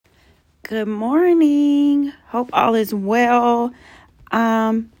Good morning. Hope all is well.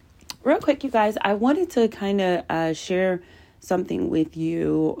 Real quick, you guys, I wanted to kind of share something with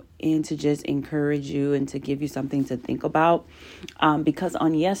you and to just encourage you and to give you something to think about. Because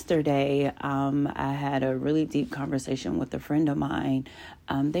on yesterday, I had a really deep conversation with a friend of mine.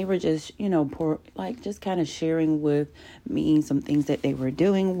 They were just, just kind of sharing with me some things that they were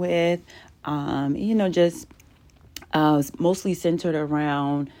dealing with, just mostly centered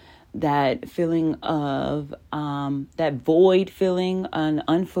around that feeling of that void feeling, an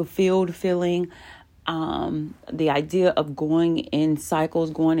unfulfilled feeling, the idea of going in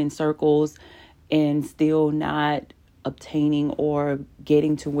cycles, going in circles, and still not obtaining or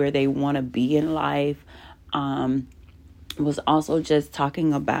getting to where they want to be in life. Was also just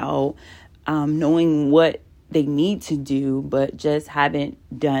talking about knowing what they need to do, but just haven't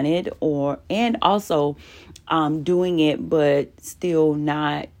done it, and also doing it, but still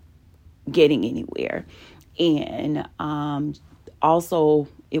not getting anywhere. And also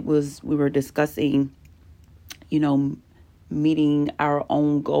we were discussing, meeting our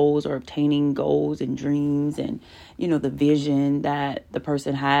own goals or obtaining goals and dreams and, the vision that the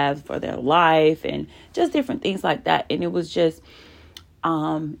person has for their life and just different things like that. And it was just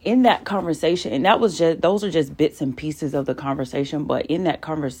in that conversation, and those are just bits and pieces of the conversation. But in that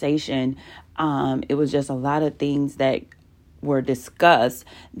conversation, it was just a lot of things that were discussed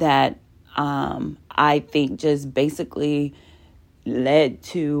that I think just basically led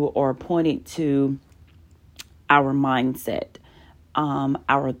to or pointed to our mindset,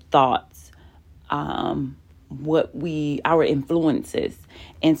 our thoughts, our influences.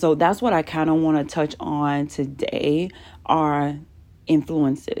 And so that's what I kind of want to touch on today are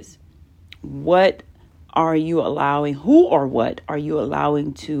influences. What are you allowing, who or what are you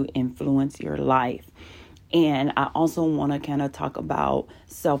allowing to influence your life? And I also want to kind of talk about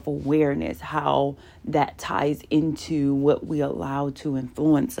self-awareness, how that ties into what we allow to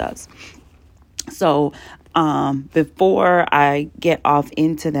influence us. So before I get off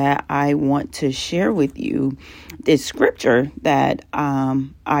into that, I want to share with you this scripture that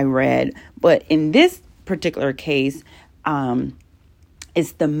I read. But in this particular case,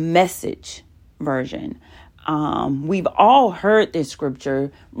 it's the Message version. We've all heard this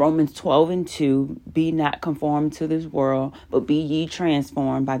scripture, Romans 12:2, be not conformed to this world, but be ye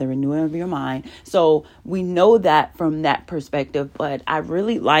transformed by the renewing of your mind. So we know that from that perspective, but I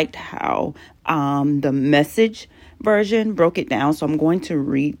really liked how the Message version broke it down. So I'm going to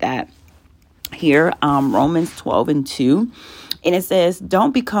read that here, Romans 12:2. And it says,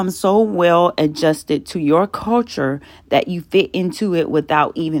 don't become so well adjusted to your culture that you fit into it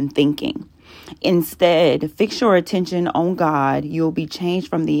without even thinking. Instead, fix your attention on God. You'll be changed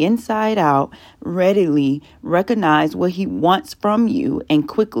from the inside out. Readily recognize what He wants from you and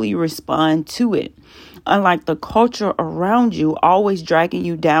quickly respond to it. Unlike the culture around you, always dragging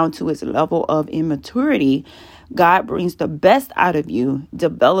you down to its level of immaturity, God brings the best out of you,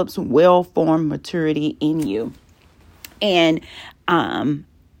 develops well-formed maturity in you. And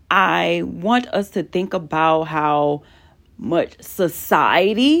I want us to think about how much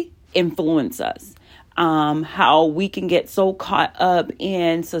society influence us, how we can get so caught up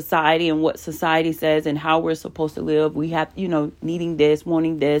in society and what society says and how we're supposed to live. We have, needing this,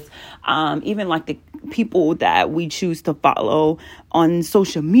 wanting this, even like the people that we choose to follow on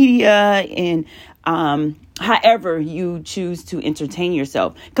social media and however you choose to entertain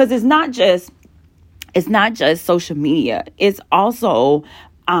yourself. Because it's not just social media. It's also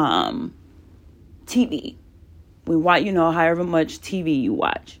TV. We watch, however much TV you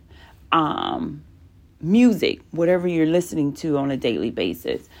watch. Music, whatever you're listening to on a daily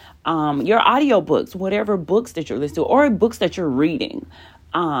basis. Your audiobooks, whatever books that you're listening to or books that you're reading.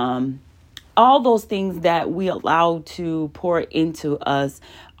 All those things that we allow to pour into us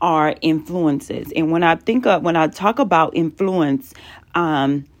are influences. And when I talk about influence,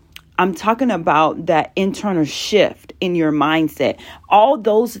 I'm talking about that internal shift in your mindset. All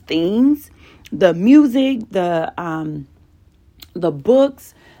those things, the music, the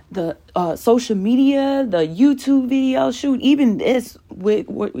books, the social media, the YouTube video, even this with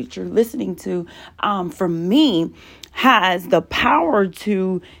what you're listening to, from me, has the power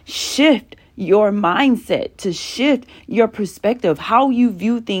to shift your mindset, to shift your perspective, how you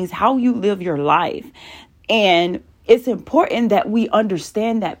view things, how you live your life. And it's important that we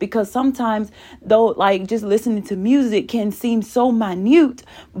understand that, because sometimes, though, like just listening to music can seem so minute,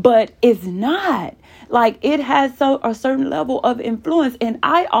 but it's not. Like it has a certain level of influence. And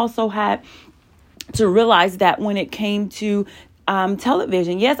I also had to realize that when it came to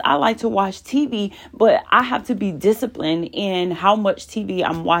television. Yes, I like to watch TV, but I have to be disciplined in how much TV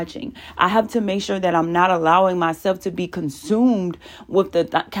I'm watching. I have to make sure that I'm not allowing myself to be consumed with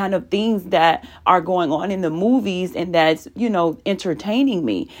the kind of things that are going on in the movies and that's, entertaining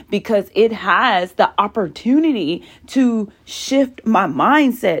me, because it has the opportunity to shift my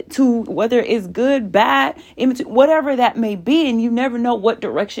mindset to whether it's good, bad, whatever that may be. And you never know what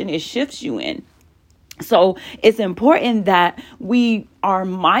direction it shifts you in. So it's important that we are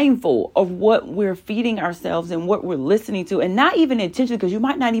mindful of what we're feeding ourselves and what we're listening to, and not even intentionally, because you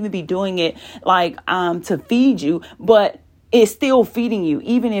might not even be doing it to feed you, but it's still feeding you.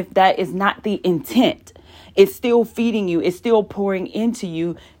 Even if that is not the intent, it's still feeding you. It's still pouring into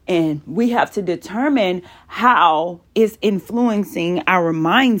you. And we have to determine how it's influencing our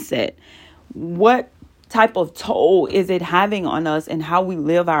mindset. What type of toll is it having on us and how we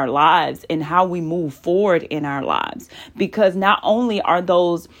live our lives and how we move forward in our lives? Because not only are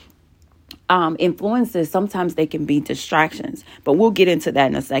those influences, sometimes they can be distractions, but we'll get into that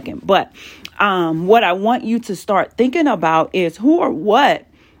in a second. But what I want you to start thinking about is who or what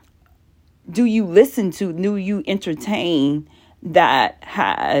do you listen to? Do you entertain that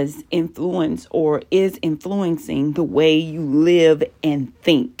has influence or is influencing the way you live and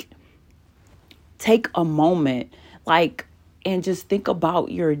think? Take a moment, and just think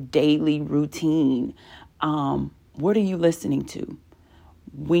about your daily routine. What are you listening to?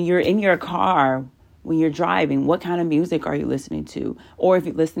 When you're in your car, when you're driving, what kind of music are you listening to? Or if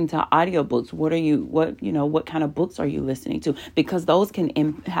you're listening to audiobooks, what kind of books are you listening to? Because those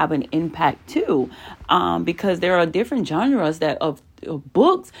can have an impact too. Because there are different genres of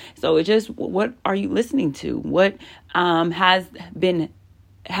books. So it's just, what are you listening to? What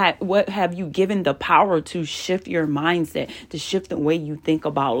what have you given the power to shift your mindset, to shift the way you think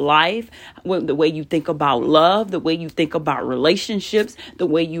about life, the way you think about love, the way you think about relationships, the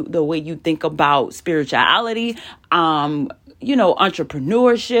way you think about spirituality,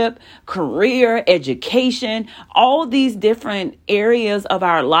 entrepreneurship, career, education, all these different areas of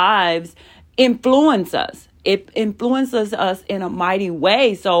our lives influence us. It influences us in a mighty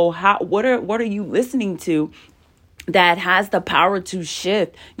way. So what are you listening to that has the power to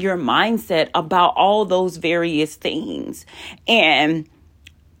shift your mindset about all those various things? And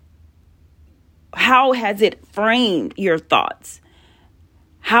how has it framed your thoughts?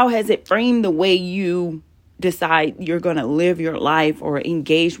 How has it framed the way you decide you're going to live your life or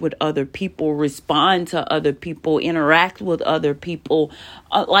engage with other people, respond to other people, interact with other people?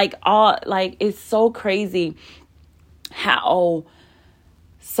 It's so crazy how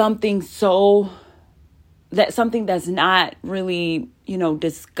something that's not really,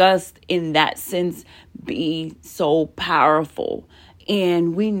 discussed in that sense be so powerful.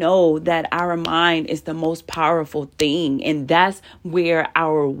 And we know that our mind is the most powerful thing. And that's where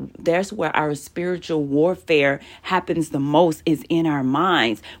our spiritual warfare happens the most, is in our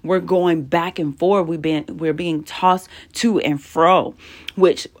minds. We're going back and forth. We're being tossed to and fro,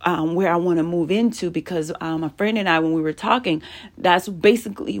 which where I want to move into, because a friend and I, when we were talking, that's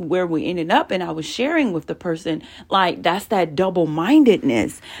basically where we ended up. And I was sharing with the person, that's that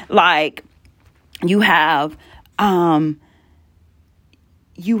double-mindedness.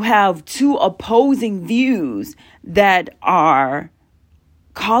 You have two opposing views that are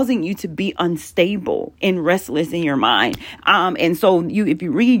causing you to be unstable and restless in your mind. And so if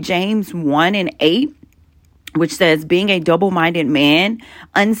you read James 1:8, which says, being a double-minded man,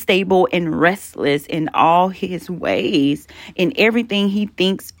 unstable and restless in all his ways, in everything he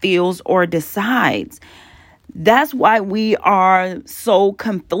thinks, feels, or decides. That's why we are so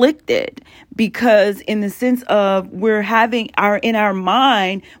conflicted, because in the sense of in our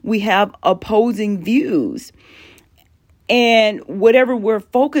mind, we have opposing views. And whatever we're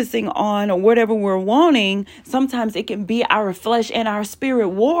focusing on or whatever we're wanting, sometimes it can be our flesh and our spirit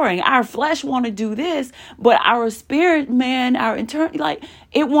warring. Our flesh want to do this, but our spirit, man, our internal,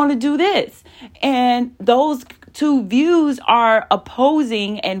 it want to do this. And those two views are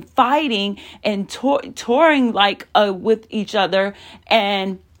opposing and fighting and touring with each other.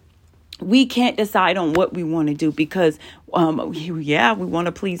 And we can't decide on what we want to do, because we want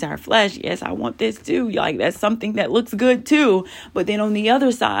to please our flesh. Yes, I want this too. That's something that looks good too. But then on the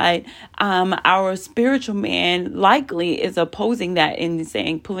other side, our spiritual man likely is opposing that and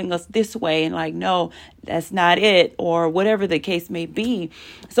saying, pulling us this way, and no, that's not it, or whatever the case may be.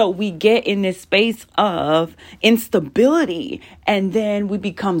 So we get in this space of instability, and then we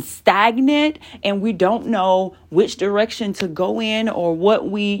become stagnant, and we don't know which direction to go in, or what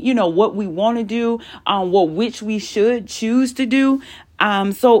we want to do, which we should choose to do.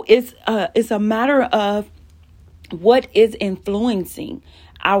 So it's a matter of What is influencing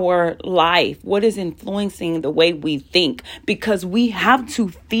our life? What is influencing the way we think? Because we have to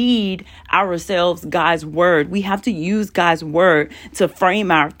feed ourselves God's word. We have to use God's word to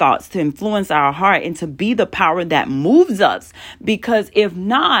frame our thoughts, to influence our heart, and to be the power that moves us. Because if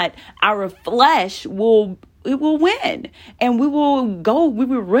not, our flesh will win, and we will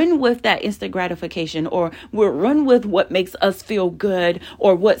run with that instant gratification, or we'll run with what makes us feel good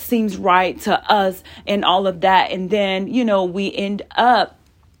or what seems right to us and all of that. And then, we end up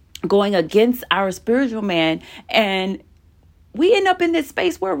going against our spiritual man, and we end up in this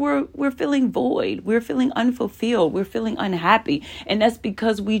space where we're feeling void, we're feeling unfulfilled, we're feeling unhappy. And that's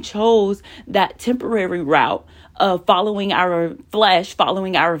because we chose that temporary route of following our flesh,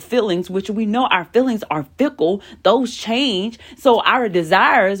 following our feelings, which we know our feelings are fickle. Those change. So our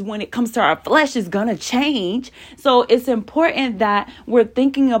desires, when it comes to our flesh, is going to change. So it's important that we're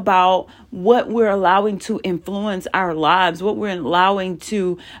thinking about what we're allowing to influence our lives, what we're allowing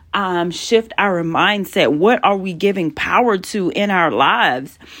to shift our mindset. What are we giving power to in our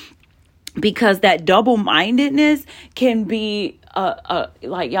lives? Because that double-mindedness can be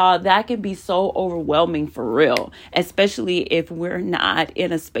that can be so overwhelming for real, especially if we're not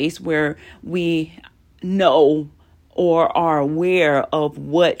in a space where we know or are aware of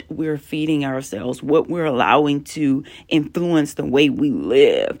what we're feeding ourselves, what we're allowing to influence the way we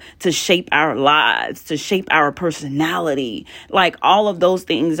live, to shape our lives, to shape our personality. Like, all of those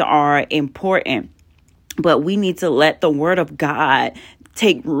things are important, but we need to let the word of God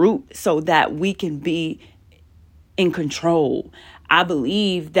take root so that we can be in control. I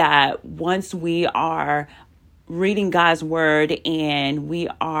believe that once we are reading God's word and we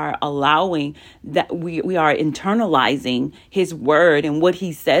are allowing that, we are internalizing his word and what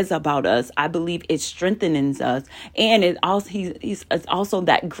he says about us, I believe it strengthens us. And it's also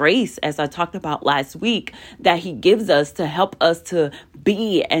that grace, as I talked about last week, that he gives us to help us to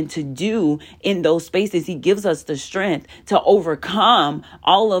be and to do in those spaces. He gives us the strength to overcome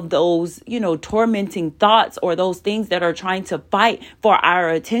all of those, tormenting thoughts or those things that are trying to fight for our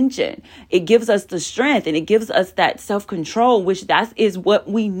attention. It gives us the strength, and it gives us that self-control, which that is what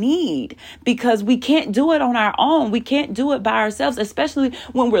we need, because we can't do it on our own. We can't do it by ourselves, especially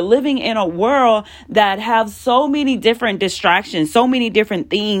when we're living in a world that have so many different distractions, so many different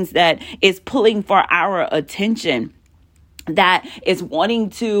things that is pulling for our attention, that is wanting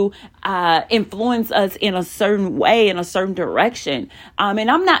to influence us in a certain way, in a certain direction.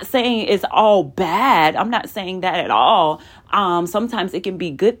 And I'm not saying it's all bad. I'm not saying that at all. Sometimes it can be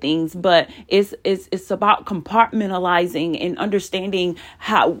good things, but it's about compartmentalizing and understanding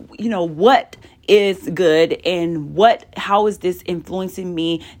how, what is good and how is this influencing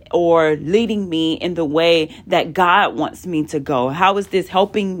me or leading me in the way that God wants me to go? How is this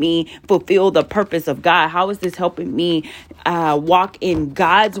helping me fulfill the purpose of God? How is this helping me walk in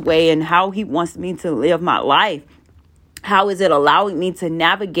God's way and how he wants me to live my life? How is it allowing me to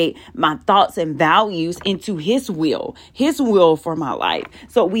navigate my thoughts and values into his will for my life?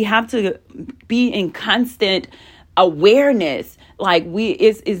 So we have to be in constant awareness. Like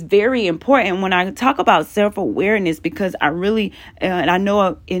it's very important when I talk about self-awareness, because I really, and I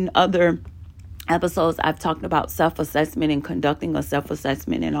know in other episodes I've talked about self-assessment and conducting a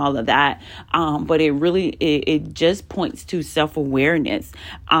self-assessment and all of that. But it just points to self-awareness.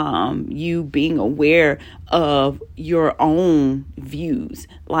 You being aware of your own views,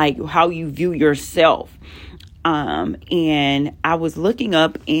 like how you view yourself. And I was looking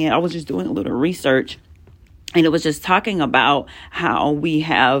up and I was just doing a little research, and it was just talking about how we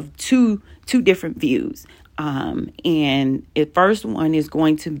have two different views. And the first one is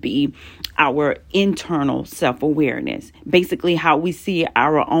going to be our internal self-awareness, basically how we see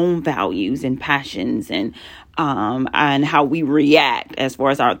our own values and passions and how we react as far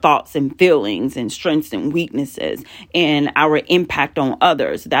as our thoughts and feelings and strengths and weaknesses and our impact on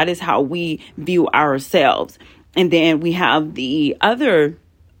others. That is how we view ourselves. And then we have the other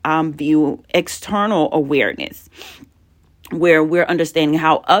view, external awareness, where we're understanding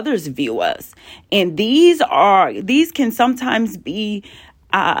how others view us. And these can sometimes be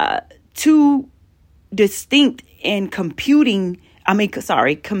two distinct and competing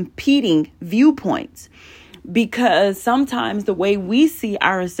viewpoints, because sometimes the way we see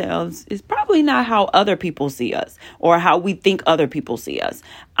ourselves is probably not how other people see us or how we think other people see us.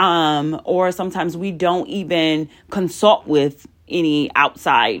 Or sometimes we don't even consult with any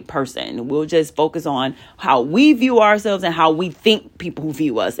outside person. We'll just focus on how we view ourselves and how we think people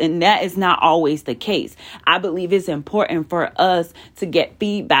view us. And that is not always the case. I believe it's important for us to get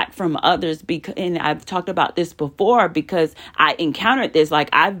feedback from others, because, and I've talked about this before, because I encountered this. Like,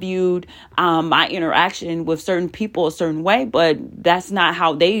 I viewed my interaction with certain people a certain way, but that's not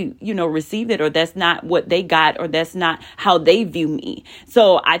how they, received it, or that's not what they got, or that's not how they view me.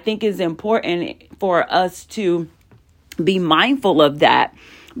 So I think it's important for us to be mindful of that,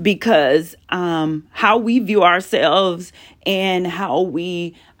 because how we view ourselves and how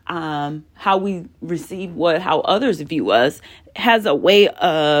we receive how others view us has a way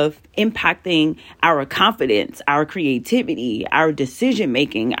of impacting our confidence, our creativity, our decision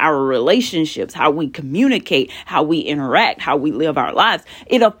making, our relationships, how we communicate, how we interact, how we live our lives.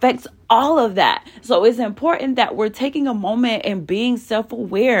 It affects all of that. So it's important that we're taking a moment and being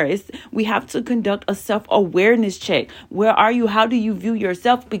self-aware. We have to conduct a self-awareness check. Where are you? How do you view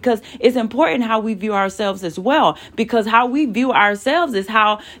yourself? Because it's important how we view ourselves as well, because how we view ourselves is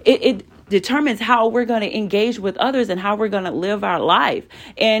how it determines how we're going to engage with others and how we're going to live our life.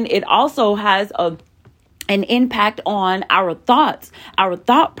 And it also has an impact on our thoughts, our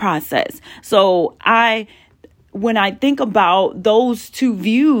thought process. So when I think about those two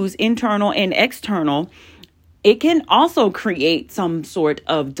views, internal and external, it can also create some sort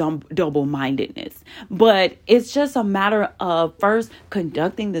of double-mindedness. But it's just a matter of first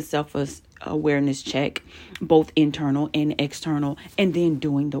conducting the self-awareness check, both internal and external, and then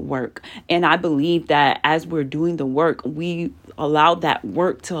doing the work. And I believe that as we're doing the work, we allow that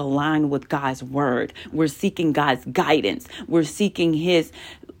work to align with God's word. We're seeking God's guidance. We're seeking his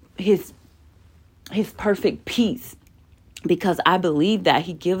perfect peace, because I believe that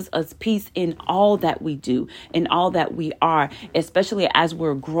he gives us peace in all that we do, in all that we are, especially as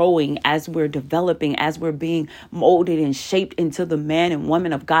we're growing, as we're developing, as we're being molded and shaped into the man and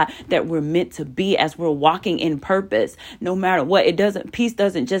woman of God that we're meant to be, as we're walking in purpose. No matter what, peace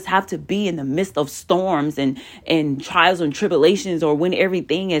doesn't just have to be in the midst of storms and trials and tribulations, or when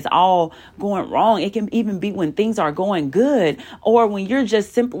everything is all going wrong. It can even be when things are going good, or when you're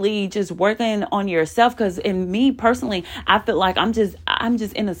just simply just working on yourself. Because in me personally, I feel like I'm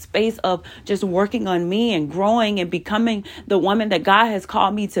just in a space of just working on me and growing and becoming the woman that God has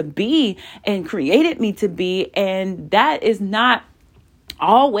called me to be and created me to be. And that is not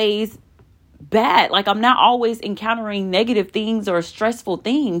always bad. Like, I'm not always encountering negative things or stressful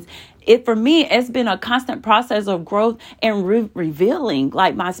things. For me, it's been a constant process of growth and revealing,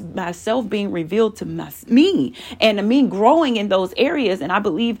 like myself being revealed to me, and me growing in those areas. And I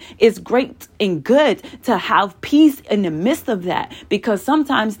believe it's great and good to have peace in the midst of that, because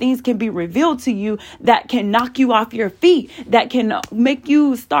sometimes things can be revealed to you that can knock you off your feet, that can make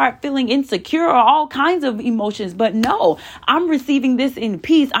you start feeling insecure or all kinds of emotions. But no, I'm receiving this in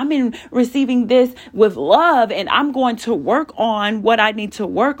peace. Receiving this with love, and I'm going to work on what I need to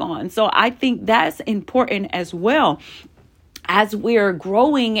work on. So I think that's important as well. As we're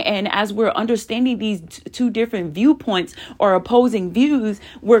growing and as we're understanding these two different viewpoints or opposing views,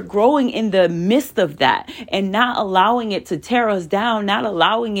 we're growing in the midst of that and not allowing it to tear us down, not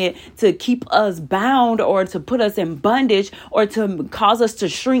allowing it to keep us bound or to put us in bondage or to cause us to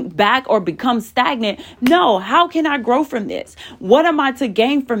shrink back or become stagnant. No, how can I grow from this? What am I to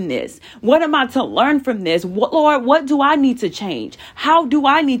gain from this? What am I to learn from this? Lord, what do I need to change? How do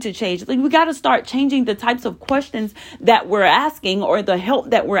I need to change? Like, we got to start changing the types of questions that we're asking, or the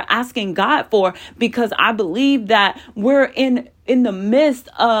help that we're asking God for, because I believe that we're in the midst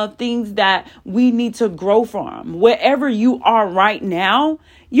of things that we need to grow from. Wherever you are right now,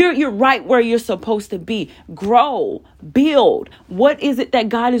 you're right where you're supposed to be. Grow, build. What is it that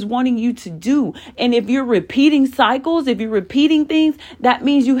God is wanting you to do? And if you're repeating cycles, if you're repeating things, that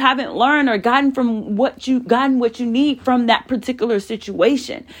means you haven't learned or gotten what you need from that particular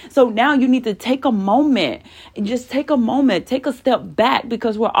situation. So now you need to take a moment and just take a step back,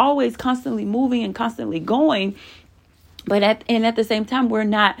 because we're always constantly moving and constantly going. But at the same time, we're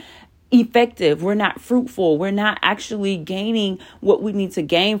not effective. We're not fruitful. We're not actually gaining what we need to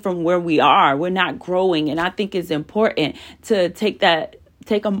gain from where we are. We're not growing. And I think it's important to take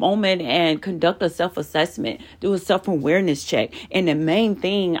a moment and conduct a self-assessment, do a self-awareness check. And the main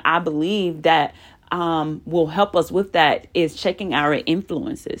thing I believe that will help us with that is checking our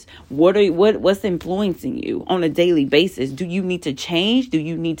influences. What's influencing you on a daily basis? Do you need to change? Do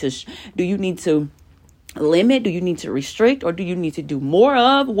you need to limit? Do you need to restrict? Or do you need to do more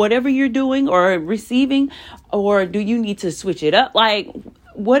of whatever you're doing or receiving? Or do you need to switch it up? Like,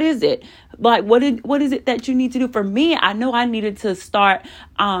 what is it? Like, what is it that you need to do? For me, I know I needed to start,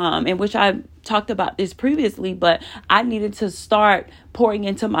 in which I talked about this previously, but I needed to start pouring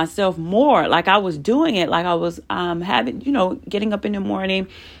into myself more. Like I was doing it, like I was having, getting up in the morning,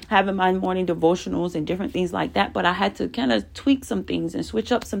 having my morning devotionals and different things like that. But I had to kind of tweak some things and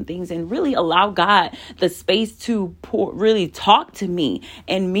switch up some things and really allow God the space to really talk to me,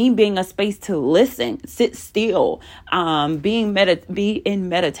 and me being a space to listen, sit still, be in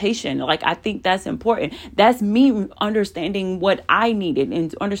meditation. Like I think that's important. That's me understanding what I needed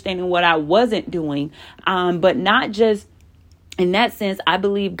and understanding what I wasn't doing, but not just in that sense. I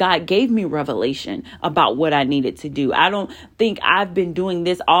believe God gave me revelation about what I needed to do. I don't think I've been doing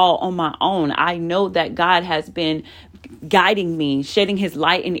this all on my own. I know that God has been guiding me, shedding his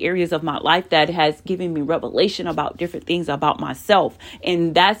light in areas of my life that has given me revelation about different things about myself.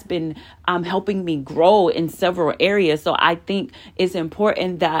 And that's been helping me grow in several areas. So I think it's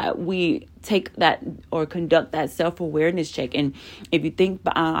important that we take that or conduct that self-awareness check. And if you think,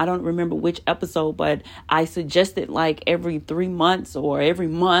 I don't remember which episode, but I suggested like every 3 months or every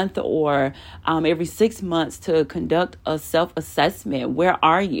month or every 6 months to conduct a self-assessment. Where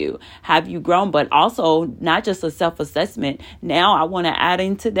are you? Have you grown? But also not just a self-assessment. Now I want to add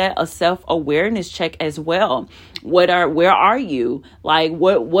into that a self-awareness check as well. Where are you? Like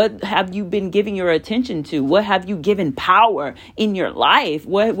what have you been giving your attention to? What have you given power in your life?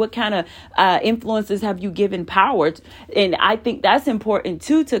 What kind of influences have you given power? And I think that's important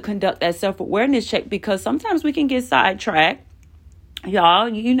too, to conduct that self-awareness check, because sometimes we can get sidetracked. Y'all,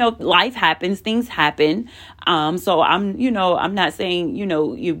 life happens, things happen. So I'm not saying,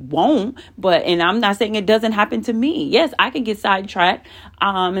 you won't, and I'm not saying it doesn't happen to me. Yes, I can get sidetracked.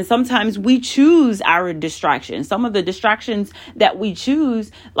 And sometimes we choose our distractions. Some of the distractions that we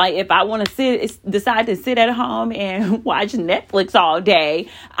choose, like if I want to decide to sit at home and watch Netflix all day,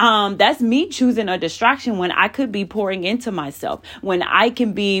 that's me choosing a distraction when I could be pouring into myself, when I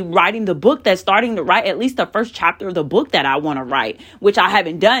can be writing the book that's starting to write, at least the first chapter of the book that I want to write, which I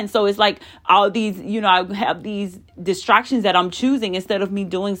haven't done. So it's like all these, I have these distractions that I'm choosing instead of me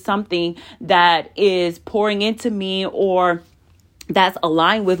doing something that is pouring into me or that's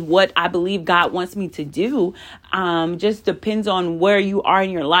aligned with what I believe God wants me to do. Just depends on where you are in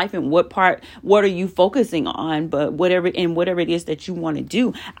your life and what are you focusing on, but whatever it is that you want to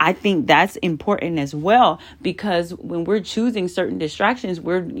do, I think that's important as well, because when we're choosing certain distractions,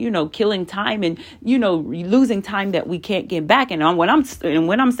 we're, killing time and, losing time that we can't get back. And when I'm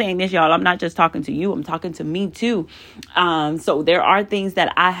saying this, y'all, I'm not just talking to you, I'm talking to me too. So there are things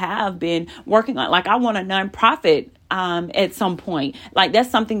that I have been working on. Like I want a nonprofit at some point. Like that's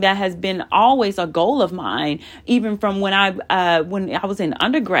something that has been always a goal of mine, even from when I was in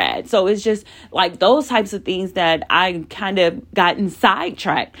undergrad. So it's just like those types of things that I kind of gotten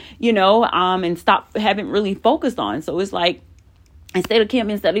sidetracked, and haven't really focused on. So it's like, instead of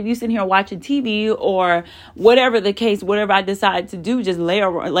you sitting here watching TV or whatever the case, whatever I decide to do, just lay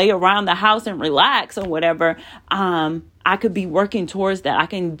around the house and relax or whatever, I could be working towards that. I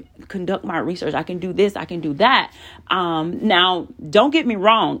can conduct my research. I can do this. I can do that. Now, don't get me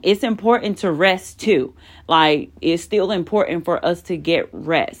wrong. It's important to rest too. Like it's still important for us to get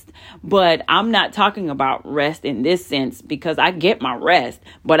rest. But I'm not talking about rest in this sense, because I get my rest,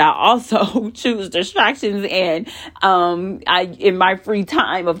 but I also choose distractions and in my free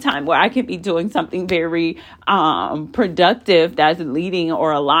time where I can be doing something very productive that's leading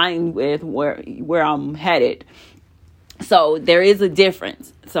or aligned with where I'm headed. So there is a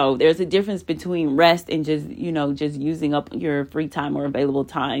difference. So there's a difference between rest and just using up your free time or available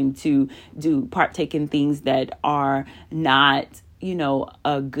time to partake in things that are not,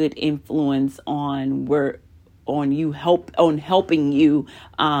 a good influence on helping you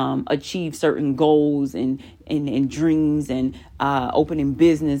achieve certain goals and dreams and opening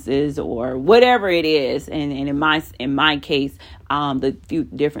businesses or whatever it is. And in my case, the few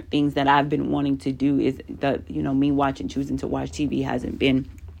different things that I've been wanting to do is that, me choosing to watch TV hasn't been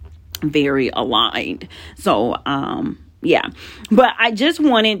very aligned. So, yeah, but I just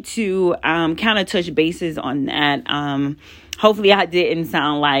wanted to kind of touch bases on that. Hopefully I didn't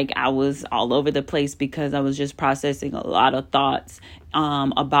sound like I was all over the place, because I was just processing a lot of thoughts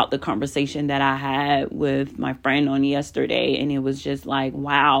about the conversation that I had with my friend on yesterday. And it was just like,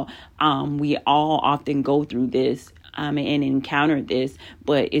 wow, we all often go through this and encounter this,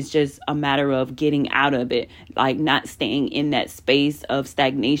 but it's just a matter of getting out of it, like not staying in that space of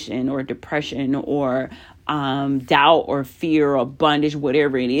stagnation or depression or doubt or fear or bondage,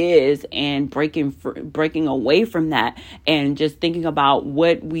 whatever it is, and breaking away from that, and just thinking about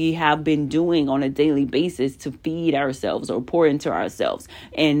what we have been doing on a daily basis to feed ourselves or pour into ourselves.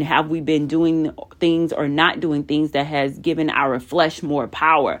 And have we been doing things or not doing things that has given our flesh more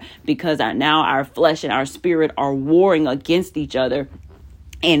power? Because now our flesh and our spirit are warring against each other.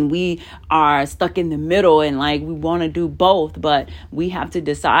 And we are stuck in the middle, and like we want to do both, but we have to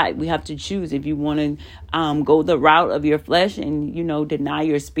decide. We have to choose. If you want to go the route of your flesh and deny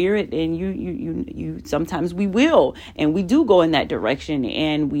your spirit, and you sometimes we will, and we do go in that direction,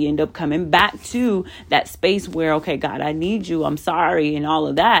 and we end up coming back to that space where, okay, God, I need you. I'm sorry, and all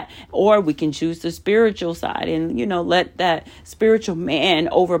of that. Or we can choose the spiritual side and let that spiritual man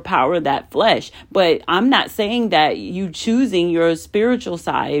overpower that flesh. But I'm not saying that you choosing your spiritual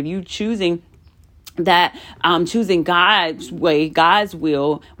side, if you choosing that, choosing God's way, God's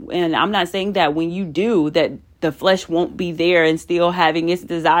will. And I'm not saying that when you do that, the flesh won't be there and still having its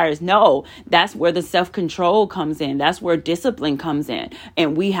desires. No, that's where the self-control comes in. That's where discipline comes in.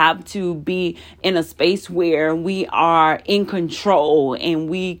 And we have to be in a space where we are in control and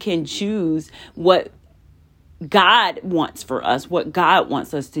we can choose what God wants for us, what God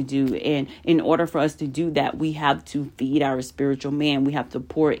wants us to do. And in order for us to do that, we have to feed our spiritual man. We have to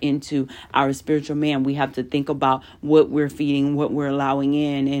pour into our spiritual man. We have to think about what we're feeding, what we're allowing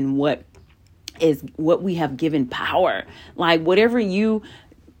in, and what we have given power. Like whatever you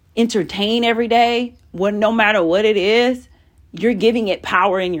entertain every day, no matter what it is, you're giving it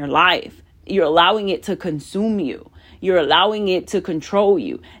power in your life. You're allowing it to consume you. You're allowing it to control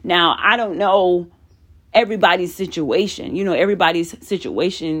you. Now, I don't know everybody's situation. Everybody's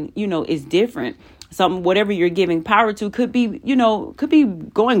situation, is different. Whatever you're giving power to could be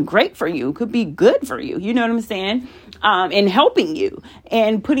going great for you, could be good for you. You know what I'm saying? And helping you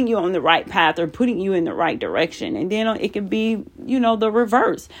and putting you on the right path or putting you in the right direction. And then it could be, the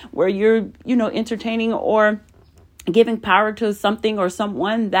reverse, where you're, entertaining or giving power to something or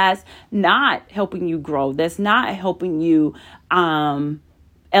someone that's not helping you grow, that's not helping you,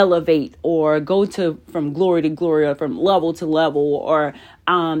 elevate or go from glory to glory or from level to level, or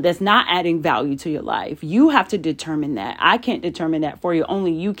that's not adding value to your life. You have to determine that. I can't determine that for you.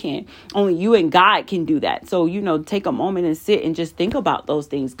 Only you can. Only you and God can do that. So, take a moment and sit and just think about those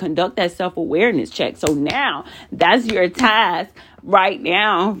things. Conduct that self-awareness check. So now that's your task right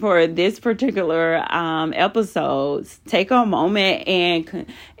now for this particular episode. Take a moment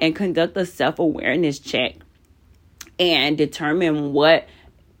and conduct a self-awareness check and determine what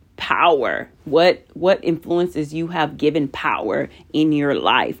power, what influences you have given power in your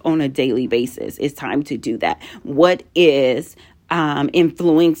life on a daily basis. It's time to do that. What is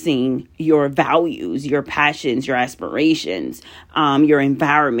influencing your values, your passions, your aspirations, your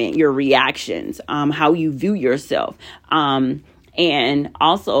environment, your reactions, how you view yourself, and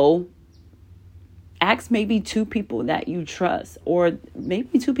also ask maybe 2 people that you trust, or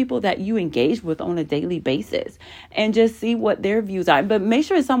maybe 2 people that you engage with on a daily basis, and just see what their views are. But make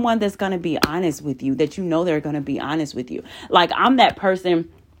sure it's someone that's going to be honest with you, that they're going to be honest with you. Like I'm that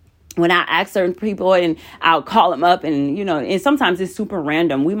person. When I ask certain people and I'll call them up and, and sometimes it's super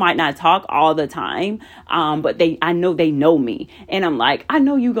random. We might not talk all the time, but I know they know me. And I'm like, I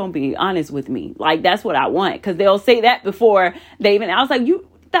know you're going to be honest with me. Like, that's what I want. Because they'll say that before they even, I was like,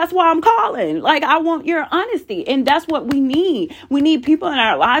 that's why I'm calling. Like, I want your honesty. And that's what we need. We need people in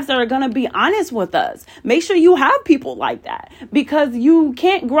our lives that are going to be honest with us. Make sure you have people like that, because you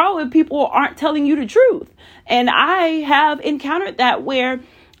can't grow if people aren't telling you the truth. And I have encountered that where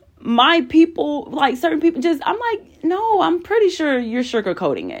my people, like certain people, I'm like, no, I'm pretty sure you're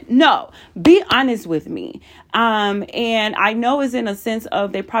sugarcoating it. No, be honest with me. And I know it's in a sense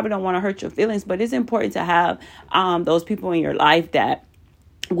of they probably don't want to hurt your feelings, but it's important to have those people in your life that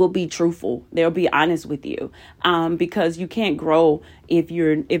will be truthful. They'll be honest with you, because you can't grow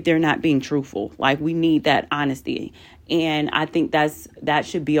if they're not being truthful. Like, we need that honesty. And I think that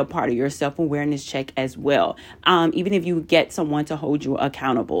should be a part of your self-awareness check as well. Even if you get someone to hold you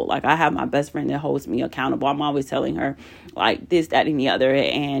accountable. Like, I have my best friend that holds me accountable. I'm always telling her like this, that, and the other.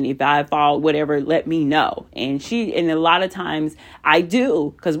 And if I fall, whatever, let me know. And a lot of times I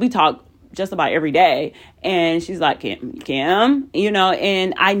do, because we talk just about every day. And she's like, Kim,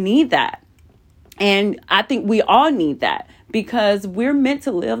 and I need that. And I think we all need that, because we're meant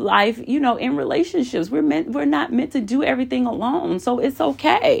to live life, in relationships. We're not meant to do everything alone. So it's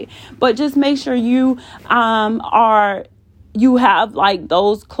okay. But just make sure you you have like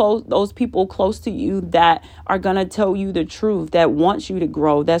those people close to you that are going to tell you the truth, that wants you to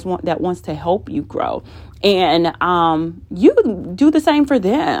grow, that wants to help you grow. And you do the same for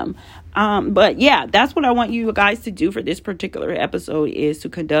them. But yeah, that's what I want you guys to do for this particular episode, is to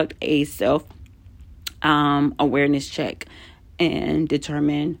conduct a self awareness check and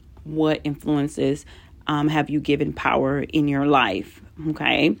determine what influences have you given power in your life.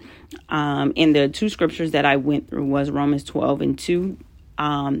 Okay. And the two scriptures that I went through was Romans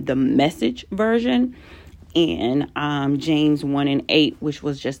 12:2, the Message version, and James 1:8, which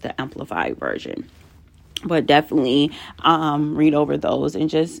was just the Amplified version. But definitely read over those and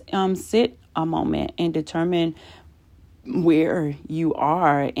just sit a moment and determine where you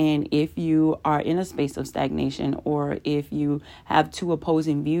are, and if you are in a space of stagnation, or if you have two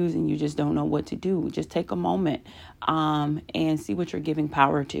opposing views and you just don't know what to do. Just take a moment and see what you're giving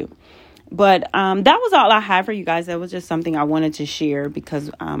power to. But that was all I had for you guys. That was just something I wanted to share, because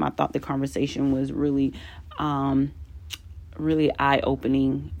I thought the conversation was really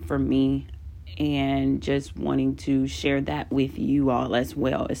eye-opening for me, and just wanting to share that with you all as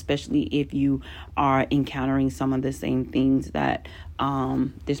well, especially if you are encountering some of the same things that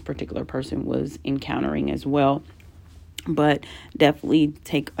this particular person was encountering as well. But definitely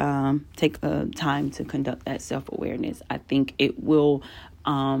take time to conduct that self-awareness. I think it will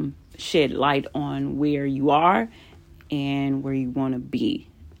shed light on where you are and where you want to be.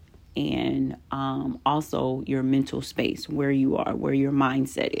 And also your mental space, where you are, where your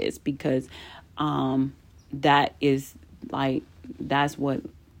mindset is, because that's what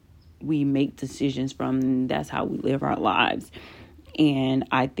we make decisions from, and that's how we live our lives. And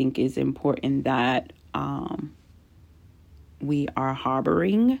I think it's important that we are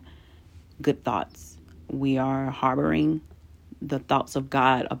harboring good thoughts. We are harboring the thoughts of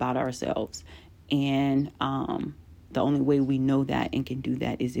God about ourselves. And the only way we know that and can do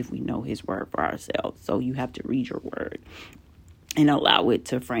that is if we know his word for ourselves. So you have to read your word and allow it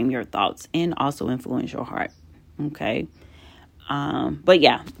to frame your thoughts and also influence your heart. Okay. But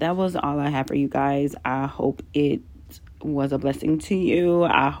yeah, that was all I have for you guys. I hope it was a blessing to you.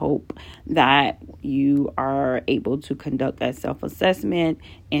 I hope that you are able to conduct that self-assessment,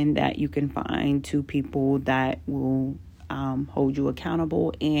 and that you can find two people that will hold you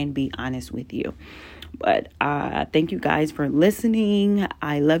accountable and be honest with you. But thank you guys for listening.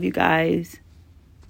 I love you guys.